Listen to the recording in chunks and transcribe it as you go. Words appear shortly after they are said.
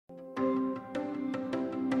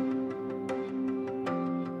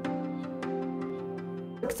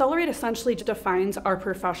Accelerate essentially defines our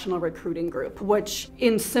professional recruiting group, which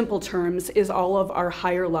in simple terms is all of our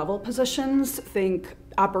higher level positions. Think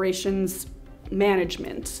operations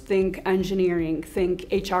management, think engineering, think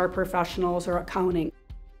HR professionals or accounting.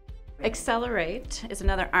 Accelerate is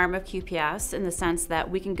another arm of QPS in the sense that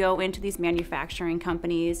we can go into these manufacturing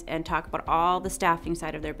companies and talk about all the staffing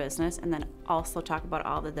side of their business and then also talk about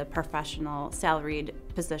all of the professional salaried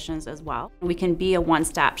positions as well. We can be a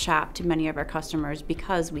one-stop shop to many of our customers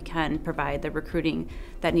because we can provide the recruiting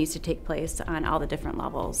that needs to take place on all the different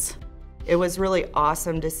levels. It was really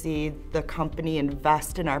awesome to see the company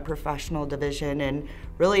invest in our professional division and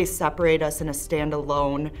really separate us in a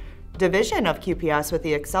standalone division of QPS with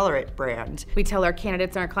the Accelerate brand. We tell our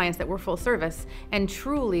candidates and our clients that we're full service, and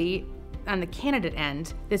truly, on the candidate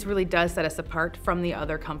end, this really does set us apart from the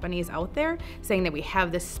other companies out there, saying that we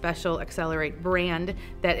have this special Accelerate brand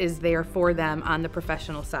that is there for them on the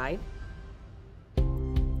professional side.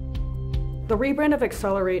 The rebrand of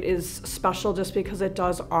Accelerate is special just because it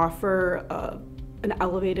does offer an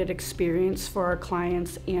elevated experience for our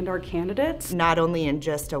clients and our candidates. Not only in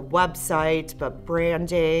just a website, but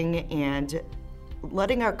branding and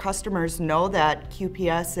letting our customers know that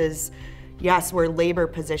QPS is, yes, we're labor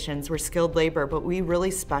positions, we're skilled labor, but we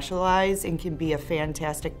really specialize and can be a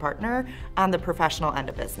fantastic partner on the professional end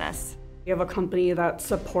of business. We have a company that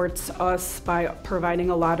supports us by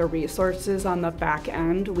providing a lot of resources on the back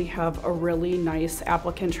end. We have a really nice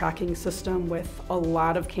applicant tracking system with a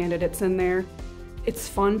lot of candidates in there. It's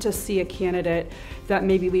fun to see a candidate that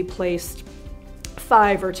maybe we placed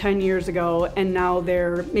 5 or 10 years ago and now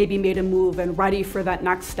they're maybe made a move and ready for that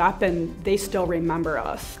next step and they still remember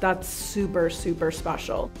us. That's super, super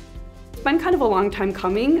special. It's been kind of a long time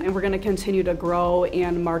coming and we're going to continue to grow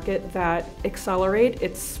and market that Accelerate.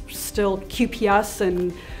 It's still QPS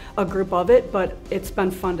and a group of it, but it's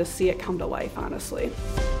been fun to see it come to life, honestly.